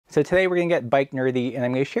So today we're gonna get bike nerdy and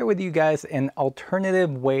I'm gonna share with you guys an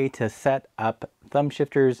alternative way to set up thumb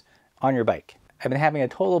shifters on your bike. I've been having a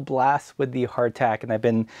total blast with the hardtack and I've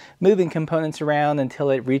been moving components around until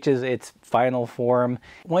it reaches its final form.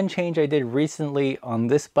 One change I did recently on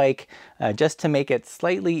this bike, just to make it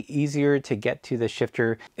slightly easier to get to the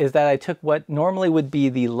shifter, is that I took what normally would be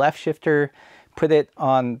the left shifter, put it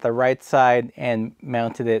on the right side and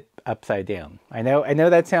mounted it upside down. I know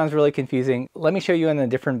that sounds really confusing. Let me show you on a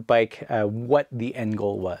different bike what the end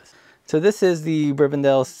goal was. So this is the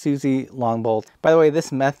Rivendell Suzy long bolt. By the way,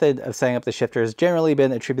 this method of setting up the shifter has generally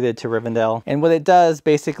been attributed to Rivendell. And what it does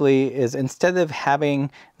basically is, instead of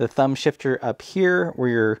having the thumb shifter up here where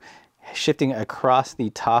you're shifting across the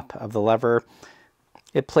top of the lever,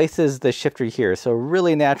 it places the shifter here. So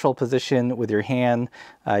really natural position with your hand.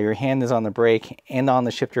 Your hand is on the brake and on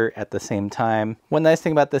the shifter at the same time. One nice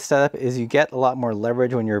thing about this setup is you get a lot more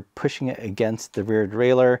leverage when you're pushing it against the rear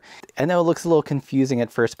derailleur. I know it looks a little confusing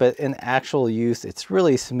at first, but in actual use, it's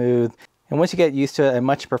really smooth. And once you get used to it, I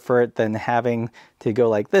much prefer it than having to go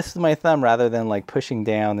like this with my thumb rather than like pushing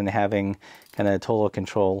down and having kind of total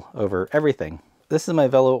control over everything. This is my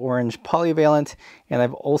Velo Orange Polyvalent, and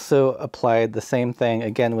I've also applied the same thing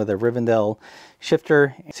again with a Rivendell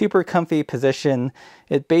shifter. Super comfy position.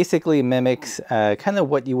 It basically mimics kind of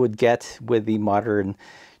what you would get with the modern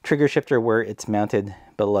trigger shifter where it's mounted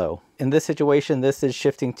below. In this situation, this is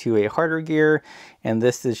shifting to a harder gear, and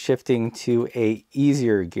this is shifting to a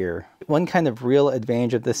easier gear. One kind of real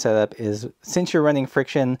advantage of this setup is, since you're running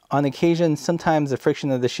friction, on occasion, sometimes the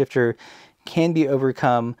friction of the shifter can be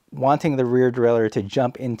overcome, wanting the rear derailleur to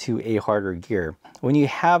jump into a harder gear. When you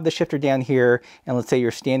have the shifter down here, and let's say you're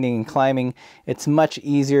standing and climbing, it's much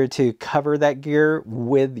easier to cover that gear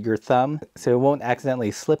with your thumb, so it won't accidentally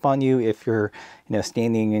slip on you if you're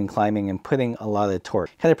standing and climbing and putting a lot of torque.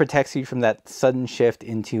 Kind of protects you from that sudden shift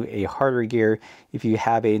into a harder gear if you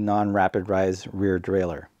have a non-rapid rise rear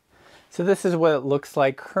derailleur. So this is what it looks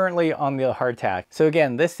like currently on the hardtack. So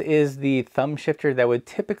again, this is the thumb shifter that would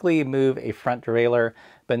typically move a front derailleur,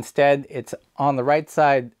 but instead it's on the right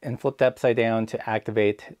side and flipped upside down to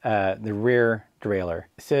activate the rear derailleur.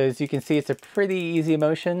 So as you can see, it's a pretty easy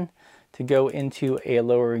motion to go into a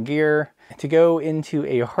lower gear. To go into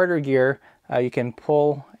a harder gear, you can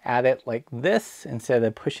pull at it like this. Instead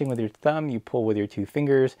of pushing with your thumb, you pull with your two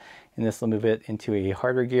fingers, and this will move it into a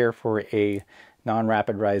harder gear for a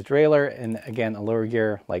non-rapid rise derailleur, and again a lower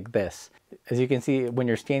gear like this. As you can see, when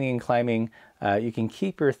you're standing and climbing, you can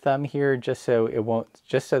keep your thumb here just so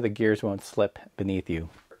the gears won't slip beneath you.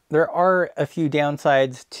 There are a few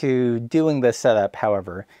downsides to doing this setup,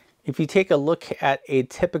 however. If you take a look at a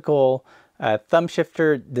typical thumb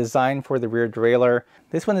shifter designed for the rear derailleur,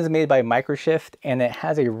 this one is made by Microshift and it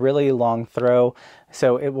has a really long throw,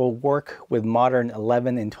 so it will work with modern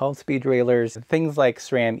 11 and 12 speed derailleurs, things like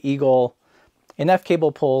SRAM Eagle. Enough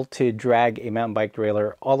cable pull to drag a mountain bike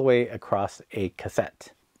derailleur all the way across a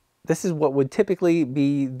cassette. This is what would typically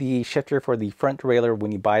be the shifter for the front derailleur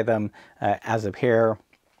when you buy them as a pair.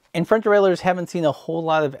 And front derailleurs haven't seen a whole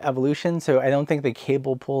lot of evolution, so I don't think the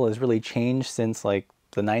cable pull has really changed since like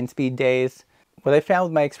the 9-speed days. What I found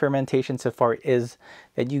with my experimentation so far is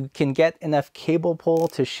that you can get enough cable pull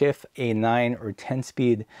to shift a 9 or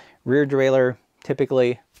 10-speed rear derailleur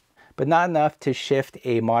typically, but not enough to shift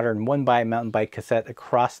a modern 1x mountain bike cassette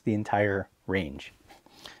across the entire range.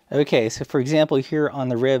 Okay, so for example, here on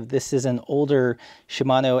the Riv, this is an older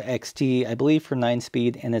Shimano XT, I believe for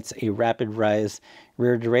 9-speed, and it's a rapid rise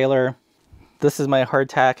rear derailleur. This is my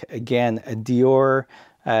hardtack, again, a Dior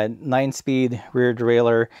 9-speed rear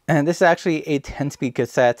derailleur, and this is actually a 10-speed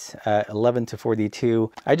cassette, 11 to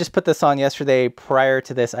 42. I just put this on yesterday. Prior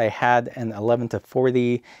to this, I had an 11 to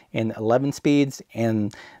 40 in 11 speeds,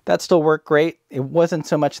 and that still worked great. It wasn't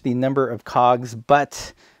so much the number of cogs,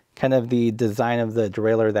 but kind of the design of the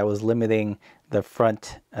derailleur that was limiting the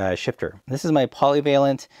front shifter. This is my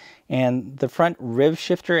Polyvalent, and the front Riv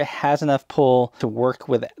shifter has enough pull to work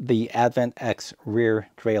with the Advent X rear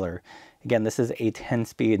derailleur. Again, this is a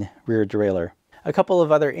 10-speed rear derailleur. A couple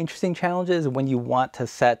of other interesting challenges when you want to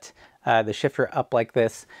set the shifter up like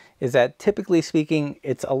this is that, typically speaking,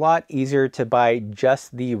 it's a lot easier to buy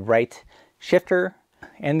just the right shifter,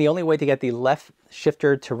 and the only way to get the left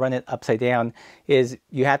shifter to run it upside down is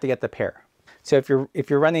you have to get the pair. So if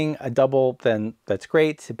you're running a double, then that's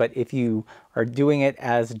great, but if you are doing it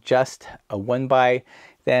as just a 1x,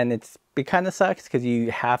 then it kind of sucks because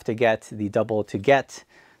you have to get the double to get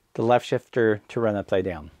the left shifter to run upside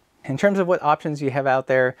down. In terms of what options you have out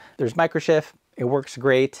there, there's Microshift. It works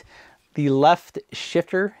great. The left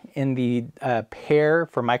shifter in the pair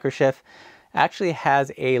for Microshift actually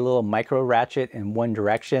has a little micro ratchet in one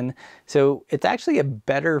direction. So it's actually a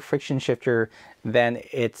better friction shifter than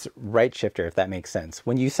its right shifter, if that makes sense.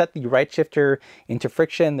 When you set the right shifter into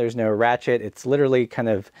friction, there's no ratchet. It's literally kind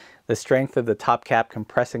of the strength of the top cap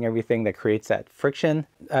compressing everything that creates that friction.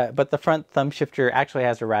 But the front thumb shifter actually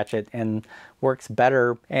has a ratchet and works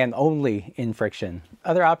better and only in friction.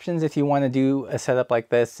 Other options if you want to do a setup like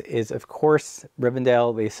this is, of course,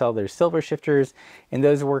 Rivendell. They sell their silver shifters and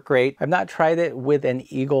those work great. I've not tried it with an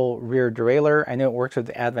Eagle rear derailleur. I know it works with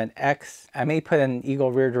the Advent X. I may put an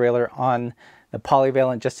Eagle rear derailleur on the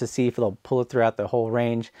polyvalent just to see if it'll pull it throughout the whole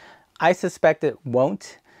range. I suspect it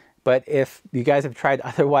won't, but if you guys have tried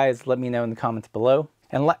otherwise, let me know in the comments below.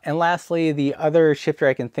 And lastly, the other shifter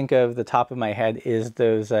I can think of the top of my head is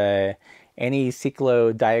those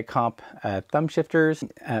Any-Ciclo Diacomp thumb shifters.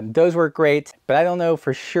 Those work great, but I don't know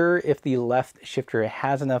for sure if the left shifter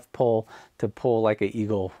has enough pull to pull like an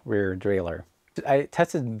Eagle rear derailleur. I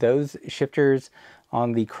tested those shifters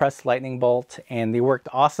on the Crest Lightning Bolt and they worked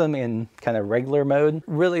awesome in kind of regular mode.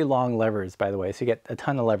 Really long levers, by the way, so you get a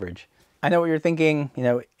ton of leverage. I know what you're thinking, you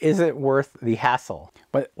know, is it worth the hassle?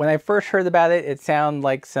 But when I first heard about it, it sounded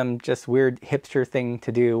like some just weird hipster thing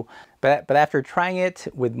to do. But after trying it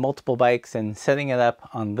with multiple bikes and setting it up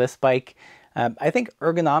on this bike, I think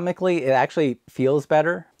ergonomically it actually feels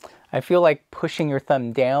better. I feel like pushing your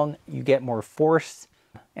thumb down, you get more force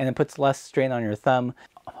and it puts less strain on your thumb.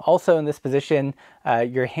 Also in this position,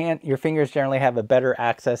 your fingers generally have a better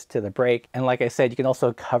access to the brake. And like I said, you can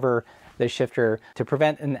also cover the shifter to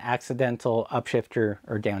prevent an accidental upshifter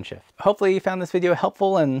or downshift. Hopefully you found this video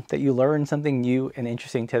helpful and that you learned something new and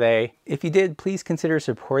interesting today. If you did, please consider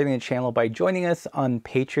supporting the channel by joining us on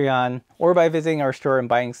Patreon or by visiting our store and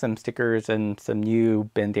buying some stickers and some new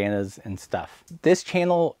bandanas and stuff. This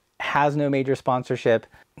channel has no major sponsorship.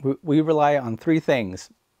 We rely on three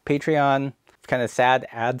things: Patreon, kind of sad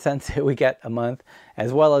AdSense that we get a month,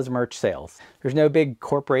 as well as merch sales. There's no big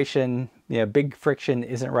corporation, big friction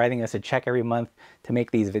isn't writing us a check every month to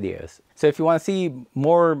make these videos. So if you want to see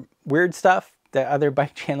more weird stuff that other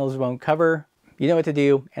bike channels won't cover, you know what to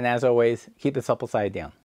do. And as always, keep the supple side down.